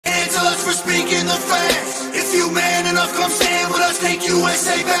enough, come stand with us, take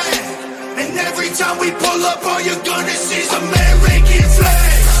USA back. And every time we pull up, all you're gonna see is American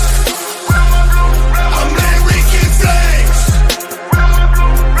flags. American flags.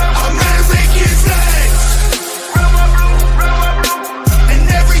 American flags. And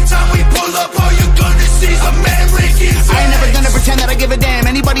every time we pull up, all you're gonna see is American flags. I ain't never gonna pretend that I give a damn.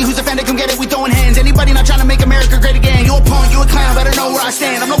 Anybody who's offended, come get it, we throwing hands. Anybody not trying to make America great again, you a punk, you a clown, better know where I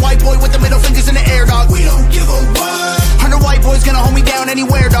stand. I'm the white boy with the middle fingers in the air, dog. We don't give a what. 100 white boys gonna hold me down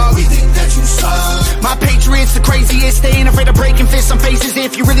anywhere, dog. We think that you suck. My patriots the craziest, they ain't afraid of breaking fists on faces.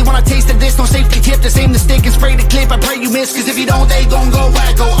 If you really wanna taste of this, no safety tip, just aim the stick and spray the clip. I pray you miss, cause if you don't, they gon' go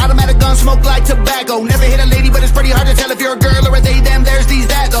wacko. Automatic gun, smoke like tobacco. Never hit a lady, but it's pretty hard to tell if you're a girl or a they, them, there's these,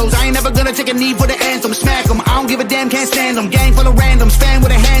 that, those. I ain't never gonna take a knee for the anthem, smack them. I don't give a damn, can't stand them. Gang full of randoms, fan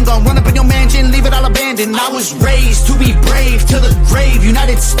with a handgun. Run up in your mansion, leave it all abandoned. I was raised to be brave, to the grave,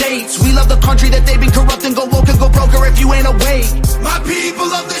 United States. We love the country that they've been corrupting. Go woke and go broker if you ain't awake. My people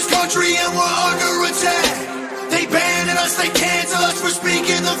love this country and we're under attack. They banning us, they cancel us for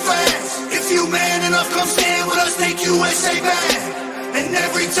speaking the facts. If you man enough, come stand with us, take USA back. And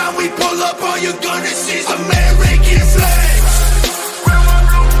every time we pull up, all you're gonna see is American flags.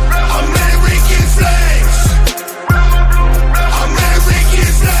 American flags.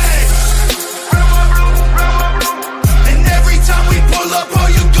 American flags. And every time we pull up, all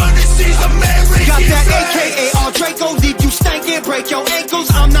you're gonna see is American got that flags. AKA all Draco, leave you stankin', break your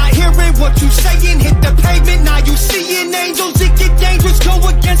ankles. I'm not hearing what you saying, hit the pavement, now you seeing angels. It get dangerous, go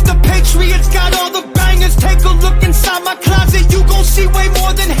against the Patriots, got all the bangers. Take a look inside my closet, you gon' see way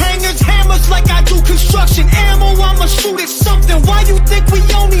more than hangers. Hammers like I do construction, ammo, I'ma shoot at something. Why you think we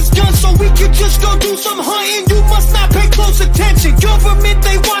own these guns so we could just go do some hunting? You must not pay close attention, government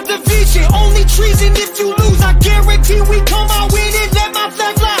they want division. Only treason if you lose, I guarantee we come out winning. Let my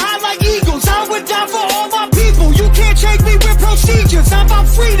flag fly high like eagles, I would die for all my people. You can't change me with procedures, I'm about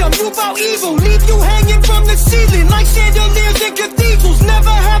freedom, you about evil. Leave you hanging from the ceiling like chandeliers in cathedrals.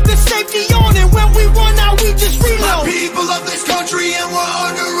 Never have the safety on, and when we run out we just reload. My people of this country and we're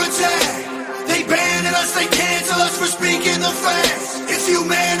under attack. They banning us, they cancel us for speaking the facts. If you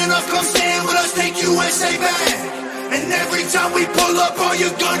man enough, come stand with us, take USA back. And every time we pull up, all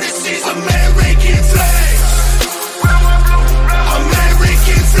you're gonna see is American flags.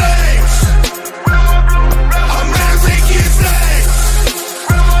 American flags. American flags.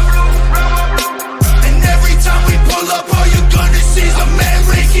 And every time we pull up, all you're gonna see is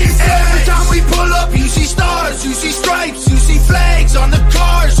American flags. Every time we pull up, you see stars, you see stripes, you see flags on the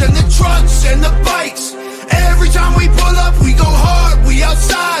cars and the trucks and the bikes. Every time we pull up, we go hard, we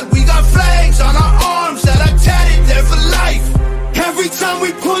outside, we got flags on our arms that are tatted there for life. Every time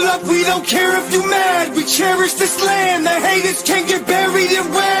we pull up, we don't care if you mad. We cherish this land, the haters can't get buried in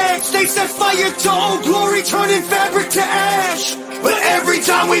rags. They set fire to old glory, turning fabric to ash. But every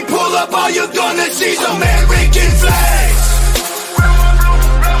time we pull up, all you're gonna see is American flags.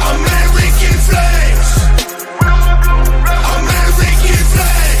 American flags. American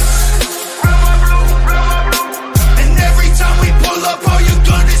flags. And every time we pull up, all you're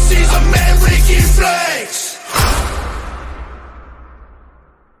gonna see is American flags.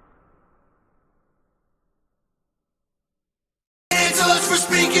 Cancel us for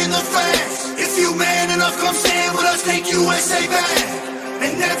speaking the facts. If you man enough, come stand with us, take USA back.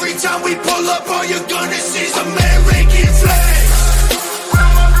 And every time we pull up, all you're gonna see is American flags.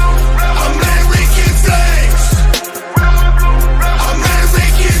 American flags.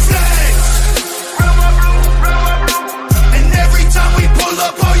 American flags. And every time we pull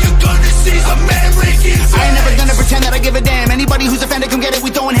up, all you're gonna see is American flags. I ain't never gonna pretend that I give a damn. Anybody who's offended, come get it, we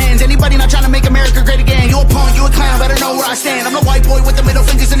throwing hands. Anybody not trying to make America great again, you a punk, you a clown, better know where I stand. I'm the white boy with the middle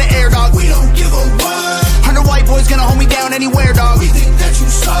fingers in the air, dog. We don't give a what. 100 white boys gonna hold me down anywhere, dog. We think that you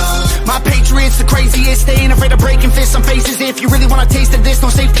suck. My patriots the craziest, they ain't afraid of breaking fists on faces. If you really wanna taste of this, no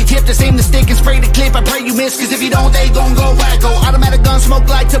safety tip, just aim the stick and spray the clip. I pray you miss, cause if you don't, they gon' go wacko. Automatic gun, smoke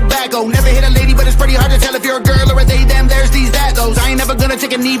like tobacco. Never hit a lady, but it's pretty hard to tell if you're a girl or a they, them, there's these, that, those. I ain't never gonna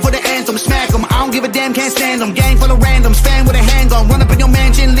take a knee for the anthem, smack them. I don't give a damn, can't stand them. Gang full of randoms, fan with a handgun. Run up in your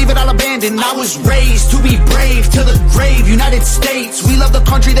mansion, leave it all abandoned. I was raised to be brave, to the grave, United States. We love the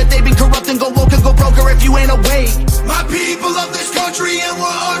country that they've been corrupting. Go woke and go broker if you ain't awake. My people of this country and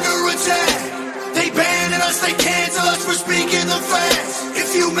we're under attack. They banning us, they cancel us for speaking the facts.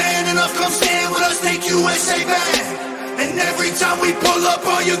 If you man enough, come stand with us, take USA back. And every time we pull up,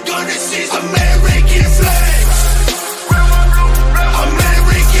 all you're gonna see is American flags.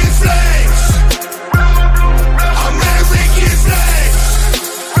 American flags. American flags.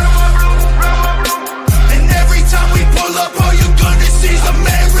 And every time we pull up, all you're gonna see is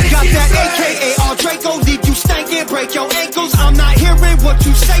American flags. Got that AKA all Draco, leave you stankin', break your ankles. I'm not hearing what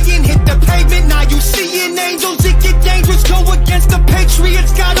you saying. Hit the pavement, now you seeing angels. It get dangerous, go against the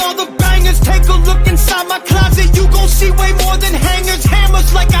Patriots. Got all the bangers. Take a look inside my closet. You gon' see way more than hangers.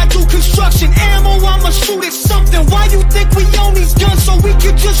 Hammers like I do construction. Ammo, I'ma shoot at something. Why you think we own these guns? So we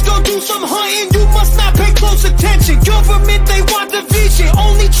could just go do some hunting. You must not pay close attention. Government, they want division.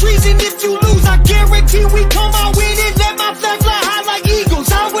 Only treason if you lose. I guarantee we come out winning. Let my flag fly high like eagles.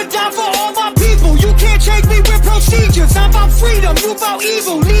 I would die for all my people. You can't change me with procedures. I'm about freedom, you about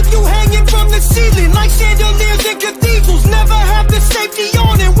evil. Leave you hanging from the ceiling like chandeliers in cathedrals. Never have the safety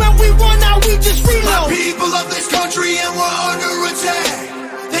on, and when we run out, we just reload. The people of this country and we're under attack.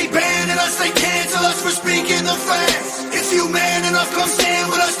 They banning us, they cancel us for speaking the facts. If you man enough, come stand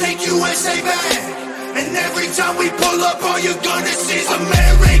with us, take USA back. And every time we pull up, all you're gonna see is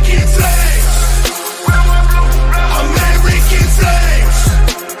American flags. American flags.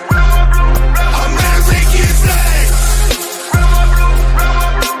 American flags.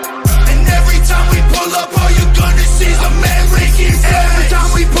 And every time we pull up, all you're gonna see is American flags. Every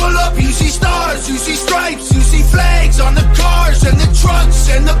time we pull up, you see stars, you see stripes, you see flags on the cars and the trucks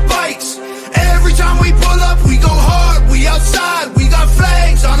and the bikes. Every time we pull up, we go hard, we outside, we got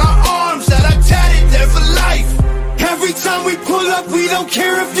flags on our arms that are tatted there for life. Every time we pull up, we don't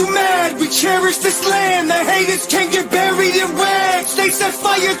care if you mad. We cherish this land, the haters can't get buried in rags. They set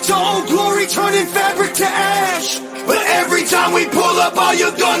fire to old glory, turning fabric to ash. But every time we pull up, all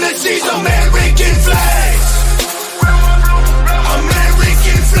you're gonna see is American flags.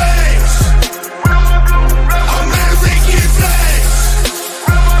 American flags. American flags.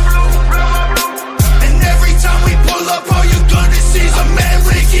 And every time we pull up, all you're gonna see is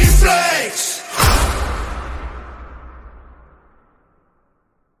American flags.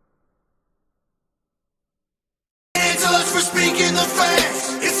 Cancel us for speaking the facts.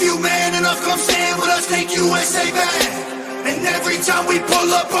 If you man enough, come stand with us, take USA back. And every time we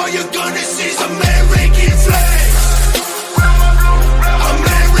pull up, all you're gonna see is American flags.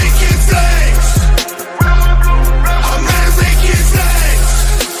 American flags. American flags.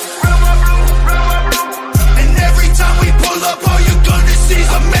 And every time we pull up, all you're gonna see is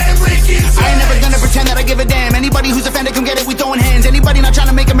American flags. I ain't never gonna pretend that I give a damn. Anybody who's offended, come get it, we throwing hands. Anybody not trying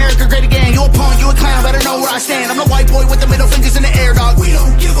to make America great again, you a punk, you a clown, better know where I stand. I'm the white boy with the middle fingers in the air, dog. We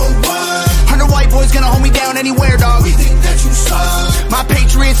don't give a what. 100 white boys gonna hold me down anywhere, dog. We think that you suck. My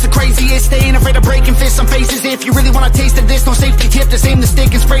patriots the craziest, they ain't afraid of breaking fists on faces. If you really wanna taste of this, no safety tip, just aim the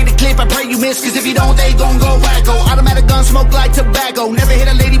stick and spray the clip. I pray you miss, cause if you don't, they gon' go wacko. Automatic gun smoke like tobacco. Never hit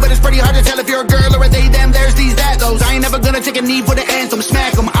a lady, but it's pretty hard to tell if you're a girl or a they, them, there's these, that, those. I ain't never gonna take a knee for the anthem,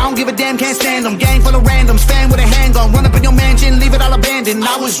 smack them. I don't give a damn, can't stand them. Gang full of randoms, fan with a handgun, run up in your mansion, leave it all abandoned.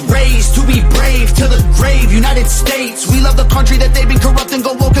 I was raised to be brave, to the grave, United States. We love the country that they've been corrupting,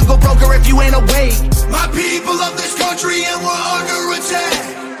 go woke and go broker if you ain't awake. My people of this country and we're under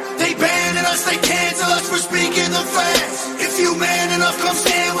attack. They banning us, they cancel us for speaking the facts. If you man enough, come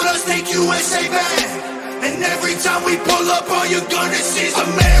stand with us, take USA back. And every time we pull up, all you're gonna see is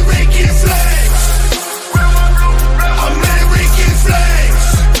American flags. American flags.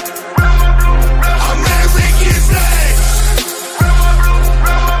 American flags.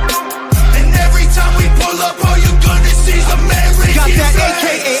 And every time we pull up, all you're gonna see is American Got that flags.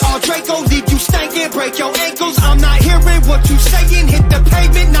 AKA all Draco, leave you stankin', break your ankles. I'm not hearing what you saying. Hit the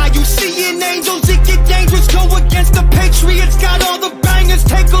pavement, now you seeing angels. It get dangerous, go against the Patriots. Got all the bangers.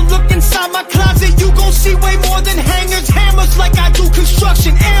 Take a look inside my closet. You gon' see way more than hangers. Hammers like I do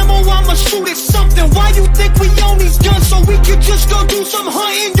construction. Ammo, I'ma shoot at something. Why you think we own these guns? So we could just go do some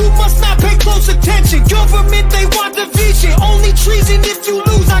hunting. You must not pay close attention. Government, they want division. Only treason if you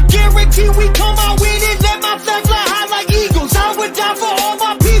lose. I guarantee we come out winning. Let my flag fly high like eagles. I would die for all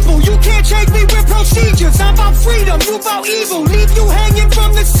my people. You can't change me with procedures. I'm about freedom, you about evil. Leave you hanging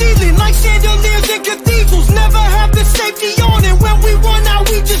from the ceiling like chandeliers in cathedrals. Never have the safety on, and when we run out,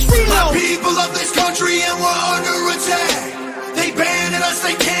 we just reload. The people of this country and we're under attack. They banning us,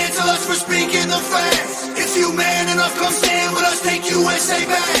 they cancel us for speaking the facts. If you man enough, come stand with us, take USA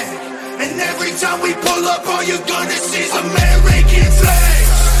back. And every time we pull up, all you're gonna see is American flags.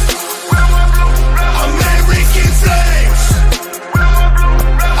 American flags.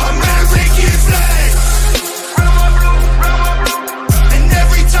 American flags. And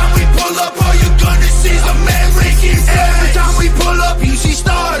every time we pull up, all you're gonna see is American flags. Every time we pull up, you see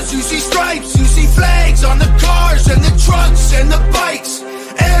stars, you see stripes, you see flags on the cars and the trucks and the bikes.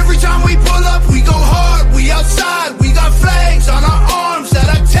 Every time we pull up, we go hard, we outside, we got flags on our arms that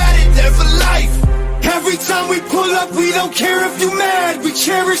are tatted there for life. Every time we pull up, we don't care if you mad. We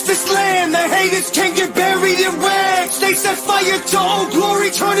cherish this land, the haters can't get buried in rags. They set fire to old glory,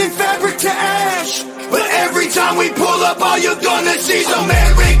 turning fabric to ash. But every time time we pull up, all you're gonna see is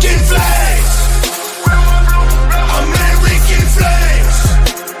American flags. American flags.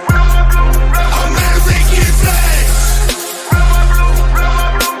 American flags.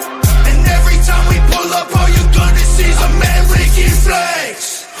 And every time we pull up, all you're gonna see is American flags.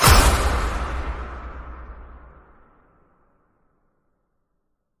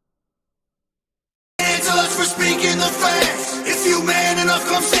 To us for speaking the facts. If you man enough,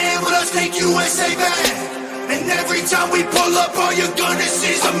 come stand with us, take USA back. And every time we pull up, all you're gonna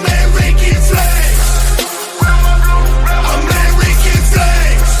see is American flags. American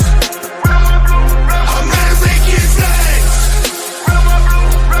flags. American flags.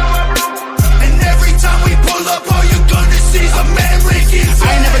 And every time we pull up, all you're gonna see is American flags. I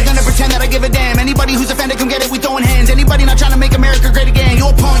ain't never gonna pretend that I give a damn. Anybody who's offended, come get it, we throwin' hands. Anybody not trying to make America great again, you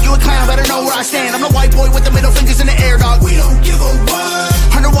a punk, you a clown, better know where I stand. I'm the white boy with the middle fingers in the air, dog. We don't give a what.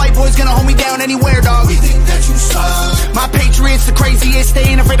 100 white boys gonna hold me down anywhere, dog. We think that you suck. My patriots the craziest, they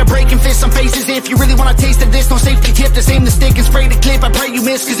ain't afraid of breaking fists on faces. If you really wanna taste of this, no safety tip, just aim the stick and spray the clip. I pray you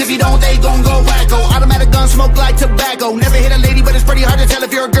miss, cause if you don't, they gon' go wacko. Automatic gun smoke like tobacco. Never hit a lady, but it's pretty hard to tell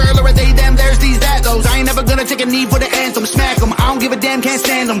if you're a girl or a they, them, there's these, that, those. I ain't never gonna take a knee for the anthem, smack them. I don't give a damn, can't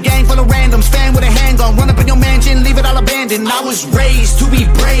stand them. Gang full of randoms, fan with a handgun, run up in your mansion, leave it all abandoned. I was raised to be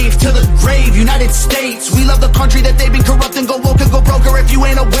brave, to the grave, United States. We love the country that they've been corrupting, go woke and go broker if you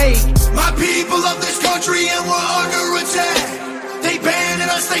ain't awake. My people love this country and we're under attack. They banning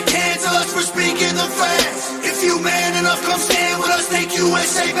us, they cancel us for speaking the facts. If you man enough, come stand with us, take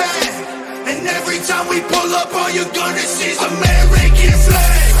USA back. And every time we pull up, all you're gonna see is American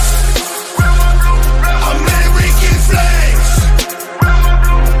flags. American flags.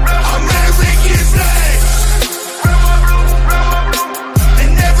 American flags.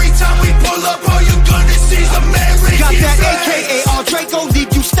 And every time we pull up, all you're gonna see is American Got that flags. AKA all Draco,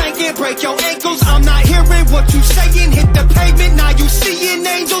 leave you stankin', break your ankles. I'm not hearing what you saying, hit the pavement, now you seeing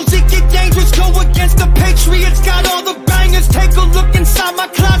angels. It get dangerous, go against the Patriots, got all the bangers. Take a look inside my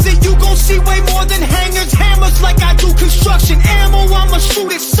closet, you gon' see way more than hangers. Hammers like I do construction, ammo, I'ma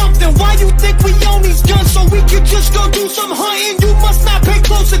shoot at something. Why you think we own these guns so we could just go do some hunting? You must not pay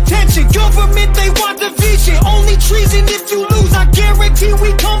close attention, government they want division. Only treason if you lose, I guarantee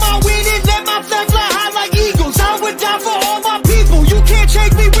we come out winning. Let my flag fly high like eagles, I would die for all my people. You can't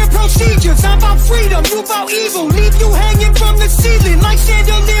change me with procedures, I'm about freedom, you about evil. Leave you hanging from the ceiling like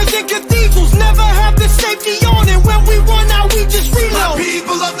chandeliers in cathedrals. Never have the safety on, and when we run out we just reload. My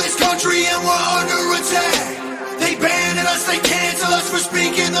people love this country and we're under attack. They banning us, they cancel us for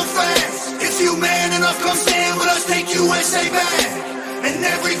speaking the facts. If you man enough, come stand with us, take USA back. And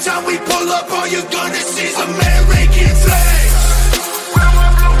every time we pull up, all you're gonna see is American flags.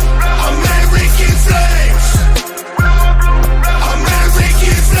 American flags.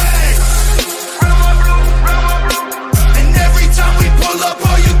 American flags. And every time we pull up,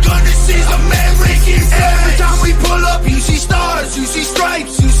 all you're gonna see is American flags. Every time we pull up, you see stars, you see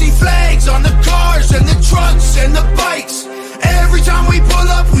stripes, you see flags on the cars and the trucks and the bikes. Every time we pull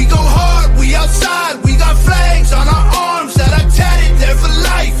up, we go hard, we outside, we got flags on our arms that are tatted there for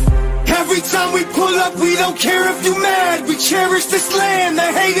life. Every time we pull up, we don't care if you mad. We cherish this land, the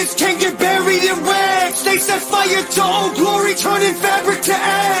haters can't get buried in rags. They set fire to old glory, turning fabric to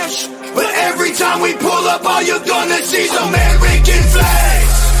ash. But every time we pull up, all you're gonna see is American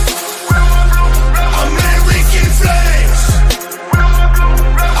flags. American flags.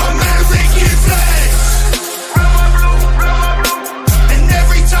 American flags. And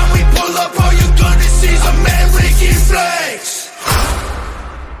every time we pull up, all you're gonna see is American flags.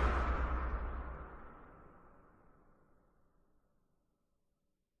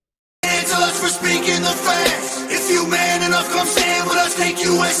 Cancel us for speaking the facts. If you man enough, come stand with us, take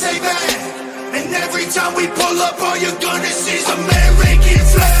USA back. And every time we pull up, all you're gonna see is American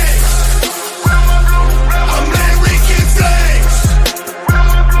flags. American flags.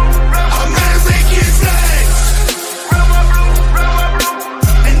 American flags.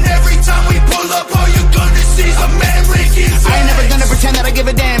 And every time we pull up, all you're gonna see is American flags. I ain't never gonna pretend that I give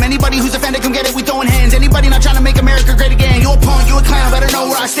a damn. Anybody who's offended, come get it, we throwin' hands. Anybody not trying to make America great again, you a punk, you a clown, better know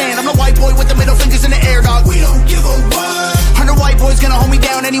where I stand. I'm the white boy with the middle fingers in the air, dog. We don't give a what. 100 white boys gonna hold me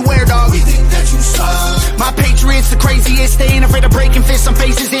down anywhere, dog. We think that you suck. My patriots the craziest, they ain't afraid of breaking fists on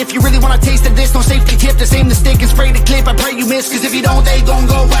faces. If you really wanna taste of this, no safety tip, just aim the stick and spray the clip. I pray you miss, cause if you don't, they gon'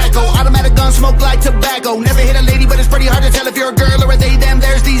 go wacko. Automatic gun smoke like tobacco. Never hit a lady, but it's pretty hard to tell if you're a girl or a they, them,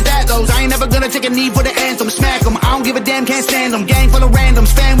 there's these, that, those. I ain't never gonna take a knee for the anthem, smack them. I don't give a damn, can't stand them. Gang full of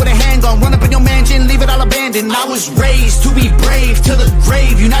randoms, fan with a handgun, run up in your mansion, leave it all abandoned. I was raised to be brave, to the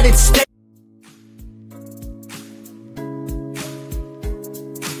grave, United States.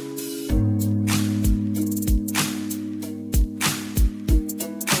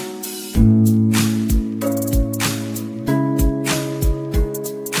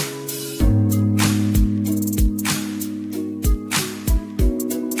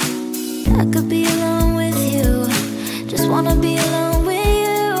 I could be alone with you, just wanna be alone with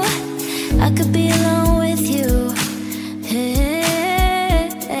you. I could be alone with you, hey,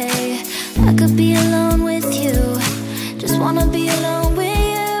 hey. I could be alone with you, just wanna be alone with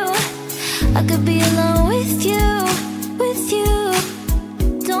you. I could be alone with you, with you.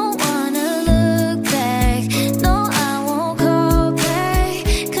 Don't wanna look back, no I won't call back,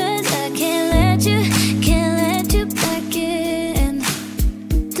 'cause I can't let you back in.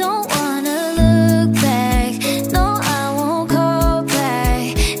 Don't wanna look back, no I won't call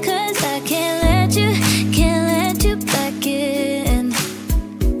back, 'cause I can't let you back in.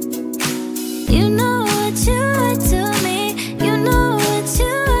 You know what you are to me, you know what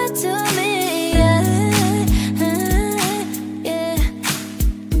you are to me, yeah, yeah.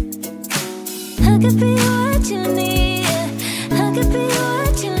 I could be what you need, yeah. I could be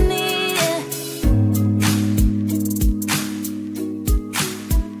what you need, yeah.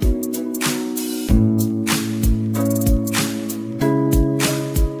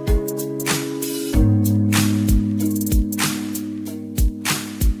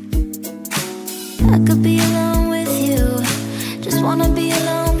 I could be alone with you, just wanna be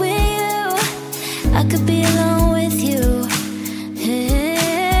alone with you. I could be alone with you,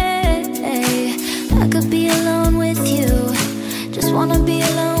 hey, hey. I could be alone with you, just wanna be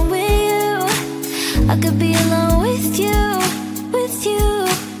alone with you. I could be alone with you, with you.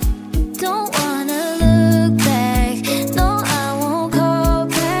 Don't wanna look back, no I won't call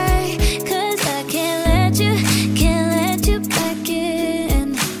back, 'cause I can't let you back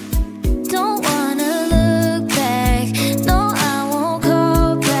in. Don't wanna look back, no I won't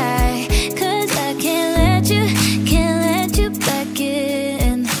call back, 'cause I can't let you back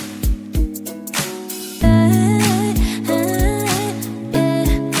in.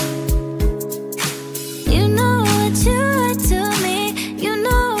 You know what you are to me, you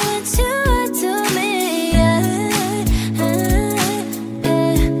know what you are to me, yeah, yeah.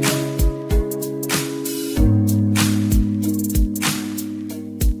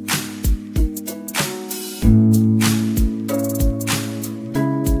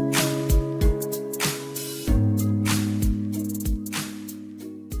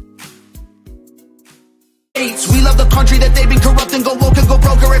 We love the country that they've been corrupting. Go woke and go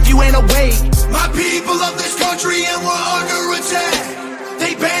broker if you ain't awake. My people love this country and we're under attack.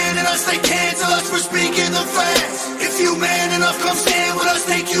 They banning us, they cancel us for speaking the facts. If you man enough, come stand with us,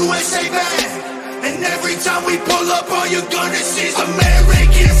 take USA back. And every time we pull up, all you're gonna see is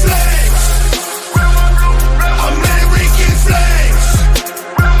American flags. American flags.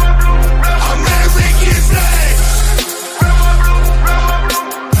 American flags.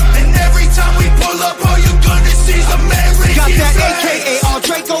 And every time we pull up, all you're gonna see is American Got that flags. AKA all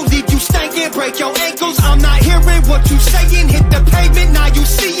Draco, leave you stankin', break your ankles. I'm not hearing what you saying, hit the pavement, now you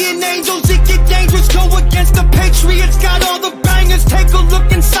seeing angels. It get dangerous, go against the Patriots, got all the bangers. Take a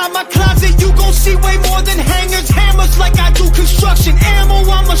look inside my closet, you gon' see way more than hangers. Hammers like I do construction, ammo,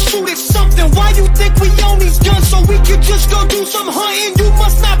 I'ma shoot at something. Why you think we own these guns? So we could just go do some hunting? You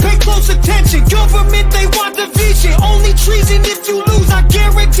must not pay close attention. Government, they want division, only treason if you lose. I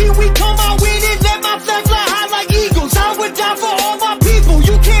guarantee we come out winning, let my flag fly high like eagles. I would die for all my people,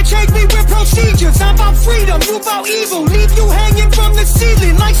 you can't change me with procedures. I'm about freedom, you about evil, leave you hanging from the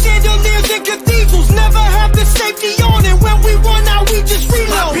ceiling like chandeliers in cathedrals. Never have the safety on, and when we run out, we just My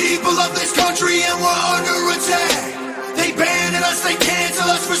reload. people love this country and we're under attack. They banning us, they cancel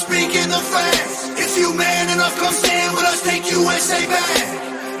us for speaking the facts. If you man enough, come stand with us, take USA back.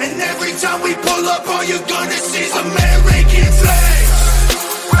 And every time we pull up, all you're gonna see is American flags.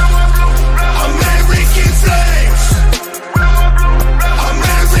 American flags.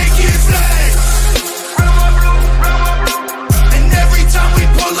 American flags. And every time we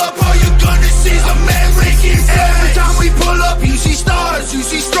pull up, all you're gonna see is American flags. Every time we pull up, you see stars, you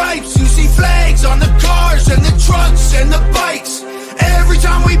see stripes, you see flags on the cars and the trucks and the bikes. Every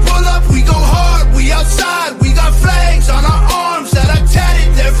time we pull up, we go hard, we outside, we got flags on our arms that are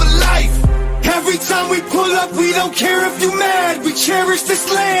tatted there for life. Every time we pull up, we don't care if you mad. We cherish this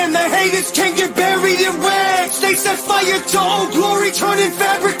land, the haters can't get buried in rags. They set fire to old glory, turning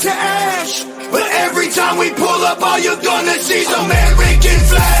fabric to ash. But every time we pull up, all you're gonna see is American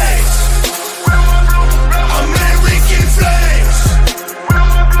flags. American flags.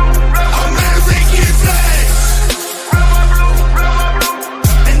 American flags.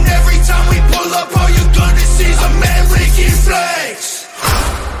 And every time we pull up, all you're gonna see is American flags.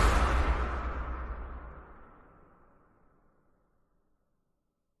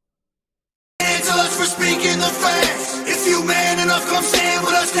 Cancel us for speaking the facts. If you man enough, come stand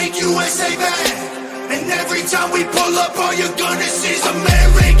with us, take USA back. And every time we pull up, all you're gonna see is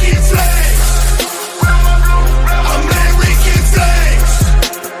American flags.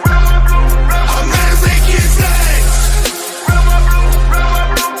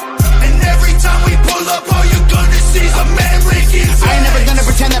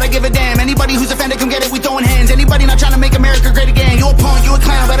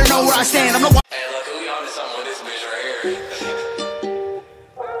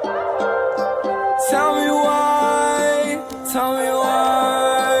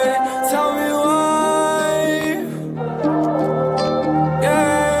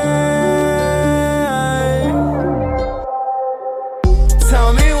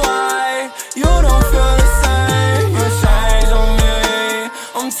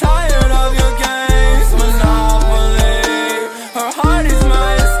 tired of your games, monopoly. Her heart is my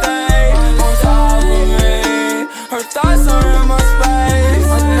estate, on top of me. Her thoughts are in my space.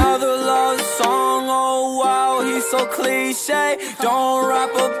 Another love song, oh wow, he's so cliche. Don't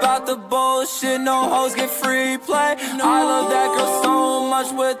rap about the bullshit, no hoes get free play. I love that girl so much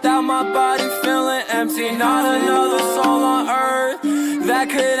without my body feeling empty. Not another soul on earth that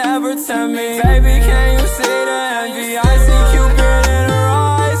could ever tempt me. Baby, can you see the envy? I see Cupid in her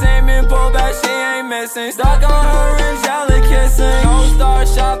eyes, aiming pull back, she ain't missing. Stuck on her angelic kissing. Don't start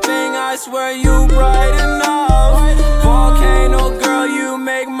shopping, I swear you bright enough. Volcano girl, you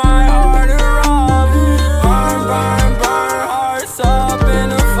make my heart erupt. Burn, burn, burn, hearts up in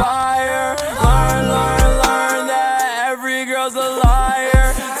the fire. Learn, learn, learn that every girl's a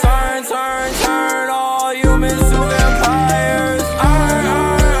liar. Turn, turn, turn all humans to vampires.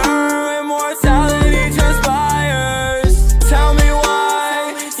 Immortality transpires. Tell me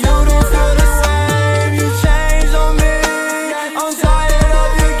why you don't feel the same. You changed on me. I'm tired of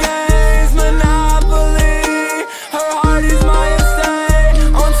your games, monopoly. Her heart is my estate,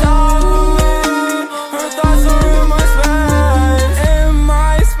 on top of me. Her thoughts are in my space, in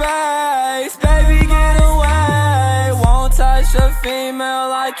my space. Baby, get away. Won't touch a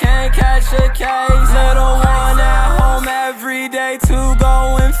female, I can't catch a case. Little one at home every day to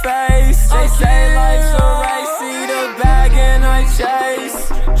go and face. They say life's a race, see the bag and I chase.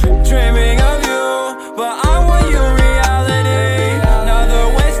 Dreaming of you, but I want you reality. Another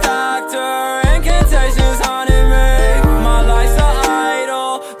wish doctor, incantations haunting me. My life's an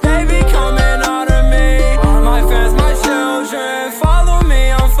idol, baby coming out of me. My fans, my children, follow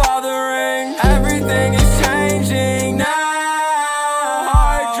me, I'm fathering. Everything is changing now.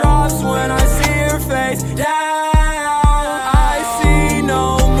 Heart drops when I see your face. I see no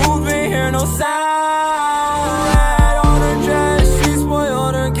movement, hear no sound. Red on her dress, she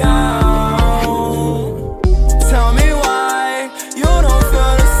spoiled her gown. Tell me why you don't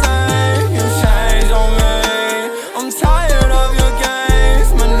feel the same. You changed on me. I'm tired of your games,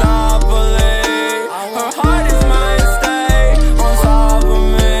 monopoly. Her heart is my estate, on top of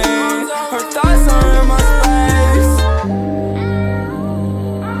me. Her thoughts are in my space.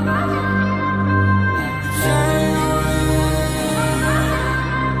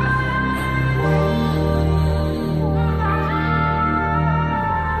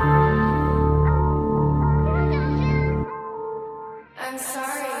 I'm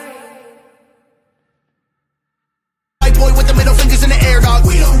sorry. White boy with the middle fingers in the air, dog.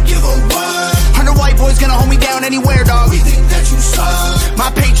 We don't give a what. 100 white boys gonna hold me down anywhere, dog. We think that you suck. My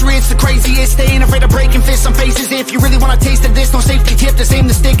patriots the craziest. They ain't afraid of breaking fists on faces. If you really wanna taste of this, no safety tip. Just aim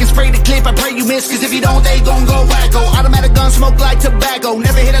the stick and spray the clip. I pray you miss, cause if you don't, they gon' go wacko. Automatic gun smoke like tobacco.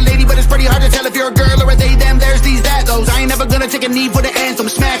 Never hit a lady, but it's pretty hard to tell if you're a girl or a they, them, there's these, that, those. I ain't never gonna take a knee for the anthem.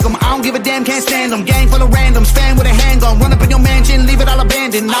 Smack 'em, I don't give a damn, can't stand 'em. Gang full of randoms, fan with a handgun. Run up in your mansion, leave it all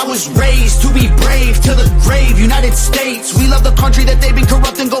abandoned. I was raised to be brave, to the grave, United States. We love the country that they've been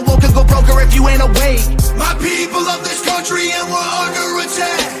corrupting. Go woke and go broker if you ain't awake. My people love this country and we're under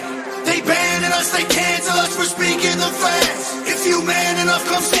attack. They banning us, they cancel us for speaking the facts. If you man enough,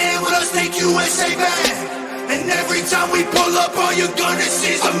 come stand with us, take USA back. And every time we pull up, all you're gonna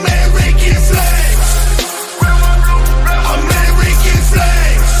see is American flags. American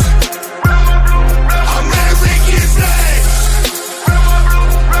flags. American flags.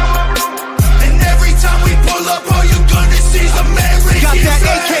 And every time we pull up, all you're gonna see is American Got that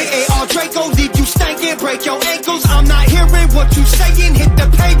flags. AKA all Draco, leave you stankin', break your ankles. I'm not hearing what you saying. Hit the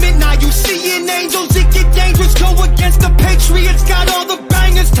pavement, now you seeing angels. It get dangerous, go against the Patriots. Got all the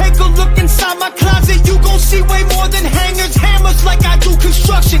bangers. Take a look inside my closet, you gon' see way more than hangers. Hammers like I do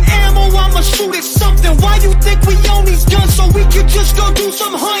construction. Ammo, I'ma shoot at something. Why you think we own these guns? So we could just go do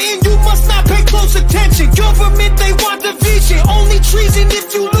some hunting. You must not pay close attention. Government, they want division. Only treason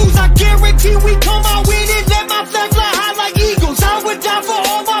if you lose. I guarantee we come out winning. Let my flag fly high like eagles. I would die for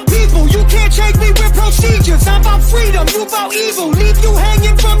all my people. You can't change me with procedures. I'm about freedom, you about evil. Leave you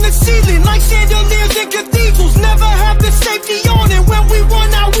hanging from the ceiling like chandeliers in cathedrals. Never have the safety on, and when we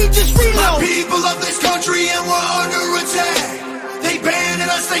run out, we just reload. My people of this country and we're under attack. They banning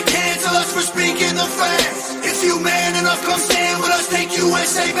us, they cancel us for speaking the facts. If you man enough, come stand with us, take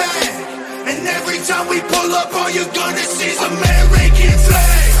USA back. And every time we pull up, all you're gonna see is American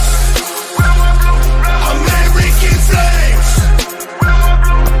flags. American flags.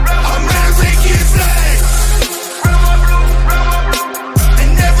 American flags.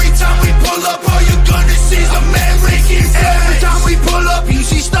 And every time we pull up, all you're gonna see is American flags. Every time we pull up, you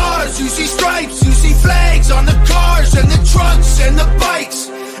see stars, you see stripes, you see flags on the cars and the trucks and the bikes.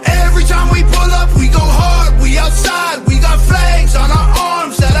 Every time we pull up, we go hard, we outside, we got flags on our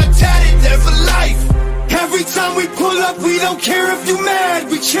arms that up, we don't care if you mad.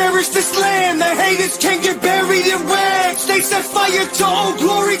 We cherish this land, the haters can't get buried in rags. They set fire to old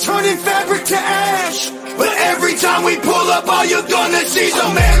glory, turning fabric to ash. But every time we pull up, all you're gonna see is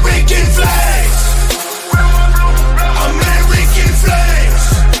American flags. American flags.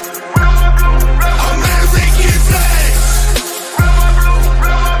 American flags.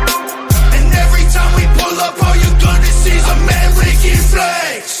 And every time we pull up, all you're gonna see is American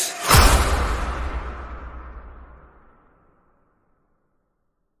flags.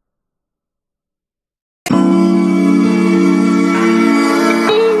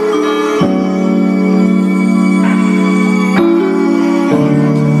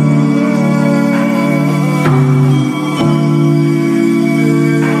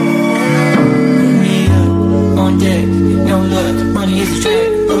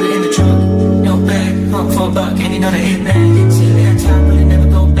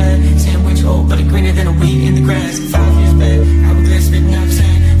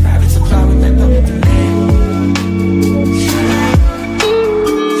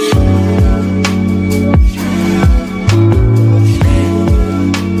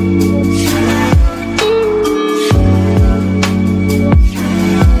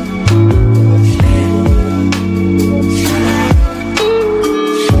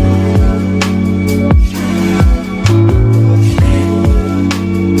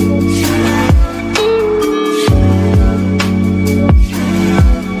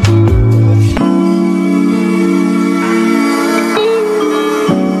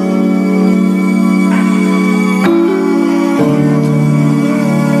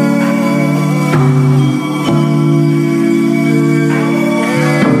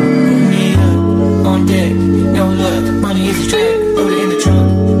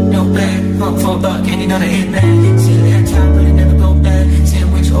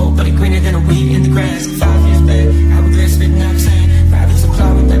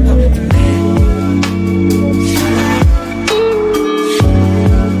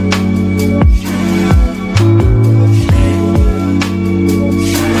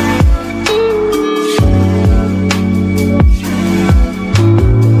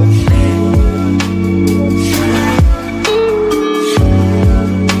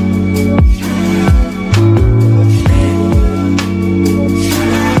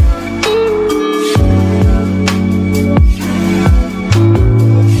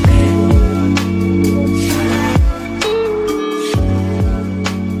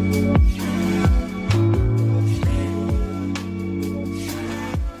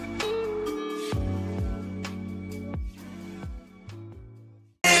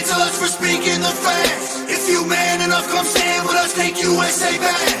 For speaking the facts. If you man enough, come stand with us, take USA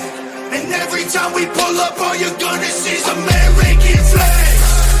back. And every time we pull up, all you're gonna see is American flags.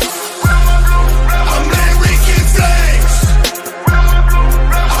 American flags.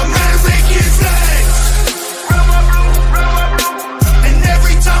 American flags. And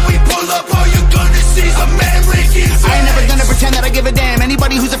every time we pull up, all you're gonna see is American flags. I ain't never gonna pretend that I give a damn.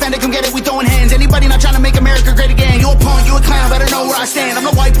 Anybody who's offended, come get it, we throwing hands. Anybody not trying to make America great again, you a punk, you a clown, better know where I stand. I'm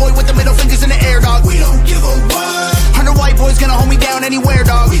the white boy with the middle fingers in the air, dog. We don't give a what. 100 white boys gonna hold me down anywhere,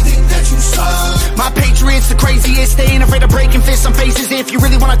 dog. We think that you suck. My patriots the craziest, they ain't afraid of breaking fists on faces. If you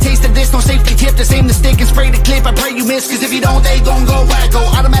really wanna taste of this, no safety tip, just aim the stick and spray the clip. I pray you miss, cause if you don't, they gon' go wacko.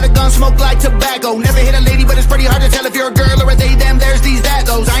 Automatic gun smoke like tobacco. Never hit a lady, but it's pretty hard to tell if you're a girl or a they, them, there's these, that,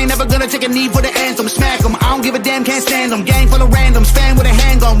 those. I ain't never gonna take a knee for the anthem, smack them. I don't give a damn, can't stand them. Gang full of randoms, fan with a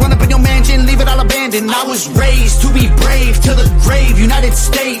handgun, run up in your mansion, leave it all abandoned. I was raised to be brave, to the grave, United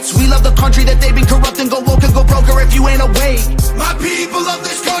States. We love the country that they've been corrupting, go woke and go broker if you ain't awake. My people love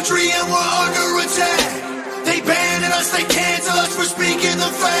this country and we're under attack. They banning us, they cancel us for speaking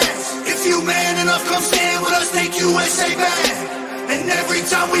the facts. If you man enough, come stand with us, take USA back. And every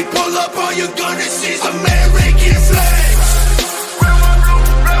time we pull up, all you're gonna see is America.